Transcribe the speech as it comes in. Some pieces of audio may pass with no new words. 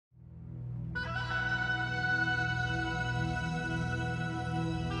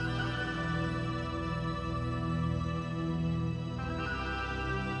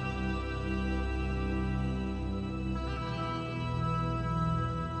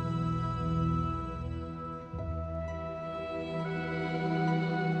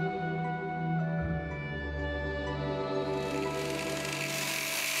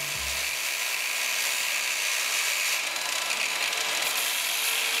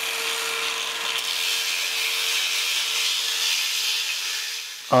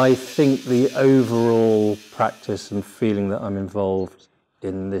I think the overall practice and feeling that I'm involved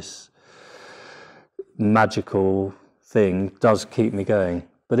in this magical thing does keep me going.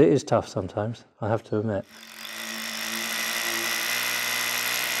 But it is tough sometimes, I have to admit.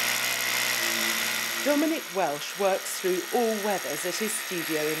 Dominic Welch works through all weathers at his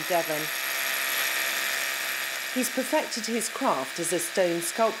studio in Devon. He's perfected his craft as a stone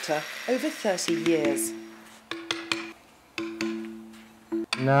sculptor over 30 years.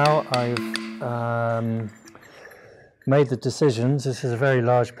 Now I've made the decisions. This is a very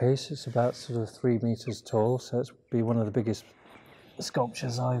large piece. It's about sort of 3 meters tall, so it's be one of the biggest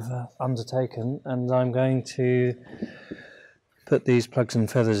sculptures I've undertaken. And I'm going to put these plugs and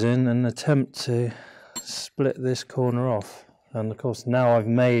feathers in and attempt to split this corner off. And of course, now I've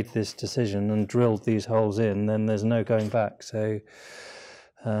made this decision and drilled these holes in, then there's no going back. So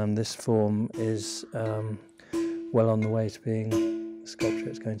this form is well on the way to being the sculpture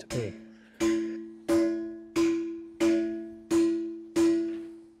it's going to be.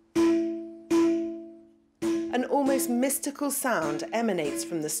 An almost mystical sound emanates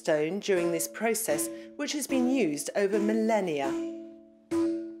from the stone during this process, which has been used over millennia.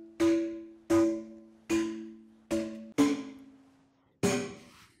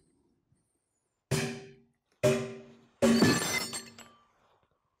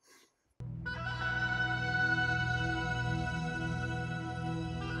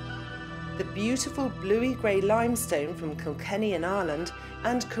 The beautiful bluey-grey limestone from Kilkenny in Ireland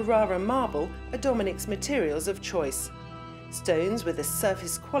and Carrara marble are Dominic's materials of choice. Stones with a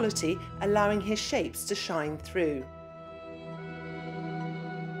surface quality allowing his shapes to shine through.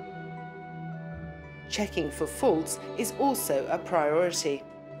 Checking for faults is also a priority.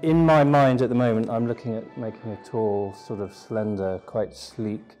 In my mind at the moment, I'm looking at making a tall, sort of slender, quite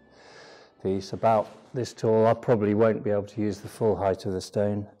sleek piece, about this tall. I probably won't be able to use the full height of the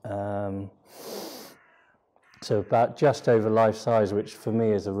stone. So about just over life size, which for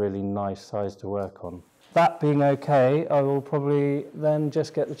me is a really nice size to work on. That being okay, I will probably then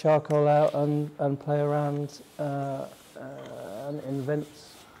just get the charcoal out and play around and invent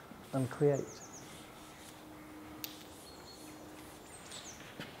and create.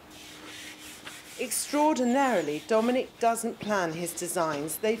 Extraordinarily, Dominic doesn't plan his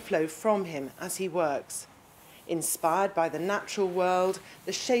designs, they flow from him as he works. Inspired by the natural world,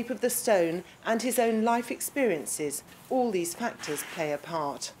 the shape of the stone and his own life experiences, all these factors play a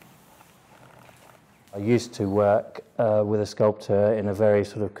part. I used to work with a sculptor in a very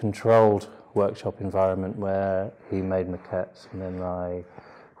sort of controlled workshop environment where he made maquettes, and then I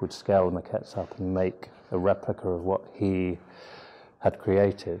would scale the maquettes up and make a replica of what he had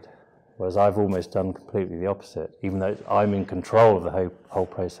created. Whereas I've almost done completely the opposite. Even though I'm in control of the whole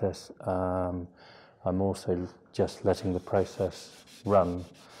process, I'm also just letting the process run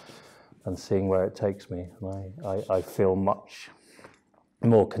and seeing where it takes me. And I feel much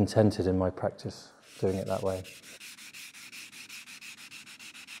more contented in my practice doing it that way.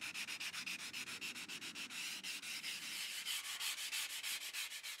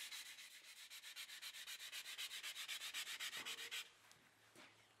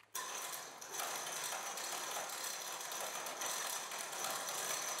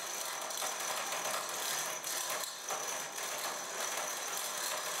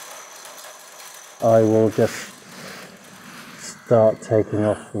 I will just start taking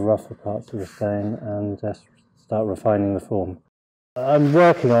off the rougher parts of the stone and just start refining the form. I'm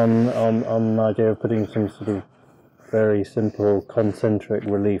working on an idea of putting some sort of very simple concentric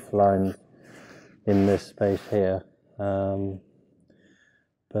relief lines in this space here, but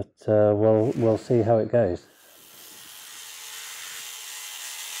we'll see how it goes.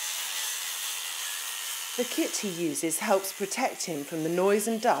 The kit he uses helps protect him from the noise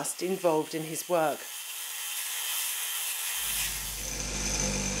and dust involved in his work.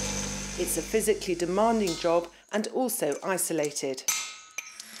 It's a physically demanding job and also isolated.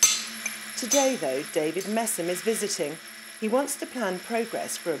 Today, though, David Messum is visiting. He wants to plan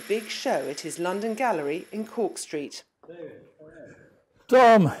progress for a big show at his London gallery in Cork Street. David,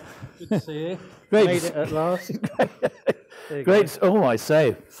 Dom! good to see you. Great. Made it at last. Great. Oh, I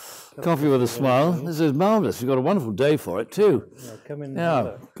say. Coffee with a smile. This is marvellous. You've got a wonderful day for it, too. Yeah, come in.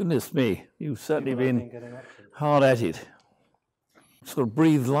 Yeah, goodness me. You've certainly been hard at it. Sort of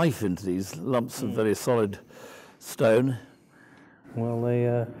breathe life into these lumps of very solid stone. Well,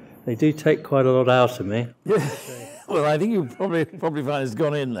 they do take quite a lot out of me. Yeah. Well, I think you probably find it's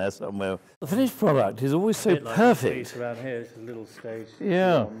gone in there somewhere. The finished product is always so perfect. Around here, it's a little stage.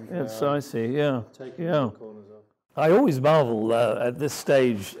 Yeah, beyond, yes, I see. Yeah, taking yeah. the corners off. I always marvel at this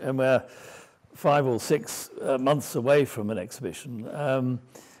stage, and where 5 or 6 months away from an exhibition, and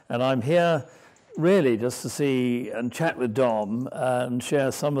I'm here really just to see and chat with Dom and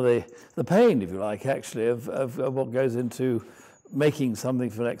share some of the pain, if you like, actually, of what goes into making something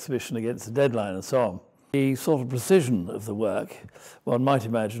for an exhibition against a deadline and so on. The sort of precision of the work, one might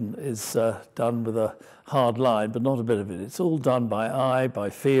imagine, is done with a hard line, but not a bit of it. It's all done by eye, by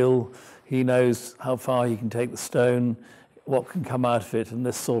feel. He knows how far he can take the stone, what can come out of it, and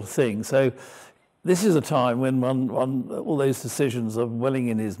this sort of thing. So this is a time when all those decisions are welling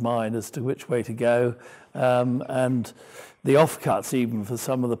in his mind as to which way to go, and the offcuts even for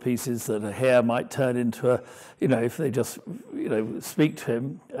some of the pieces that are here might turn into a, if they just, speak to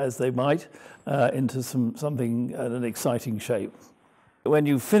him as they might, into something at an exciting shape. When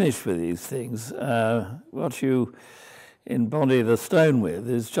you finish with these things, what you embody the stone with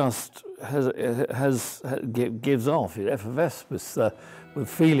is just gives off, it effervesces with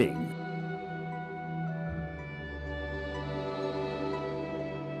feeling.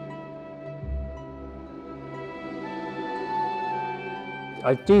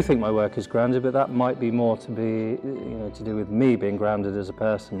 I do think my work is grounded, but that might be more to do with me being grounded as a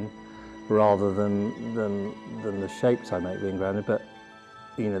person, rather than the shapes I make being grounded. But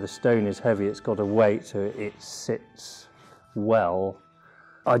the stone is heavy; it's got a weight, so it sits well.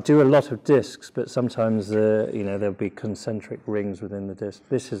 I do a lot of discs, but sometimes there'll be concentric rings within the disc.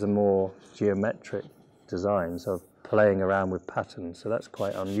 This is a more geometric design, so playing around with patterns. So that's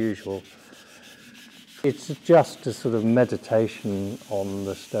quite unusual. It's just a sort of meditation on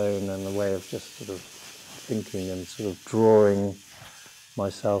the stone and a way of just sort of thinking and sort of drawing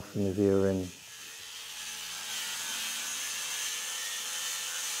myself and the viewer in.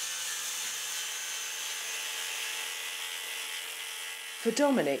 For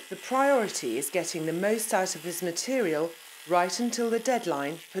Dominic, the priority is getting the most out of his material right until the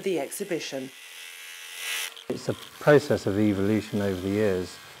deadline for the exhibition. It's a process of evolution over the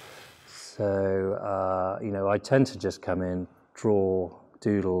years. So, I tend to just come in, draw,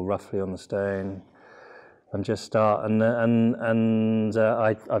 doodle roughly on the stone, and just start. And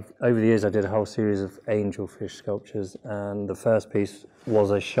I've over the years I did a whole series of angelfish sculptures, and the first piece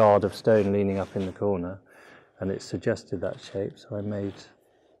was a shard of stone leaning up in the corner, and it suggested that shape. So I made,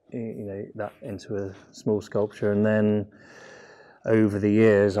 that into a small sculpture, and then over the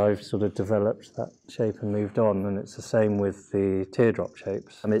years I've sort of developed that shape and moved on, and it's the same with the teardrop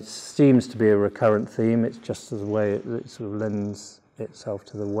shapes. It seems to be a recurrent theme. It's just the way it sort of lends itself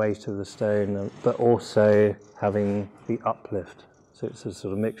to the weight of the stone, but also having the uplift. So it's a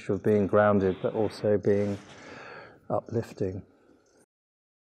sort of mixture of being grounded but also being uplifting.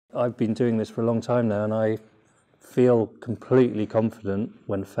 I've been doing this for a long time now, and I feel completely confident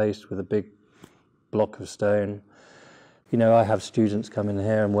when faced with a big block of stone. I have students come in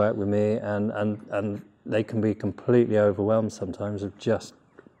here and work with me, and they can be completely overwhelmed sometimes of just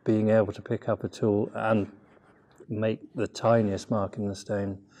being able to pick up a tool and make the tiniest mark in the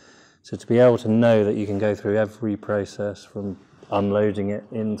stone. So to be able to know that you can go through every process, from unloading it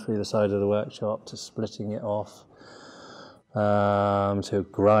in through the side of the workshop to splitting it off, to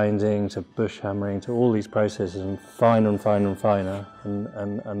grinding, to bush hammering, to all these processes, and finer and finer and finer,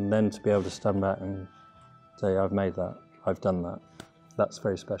 and then to be able to stand back and say, I've made that. I've done that. That's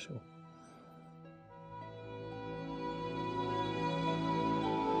very special.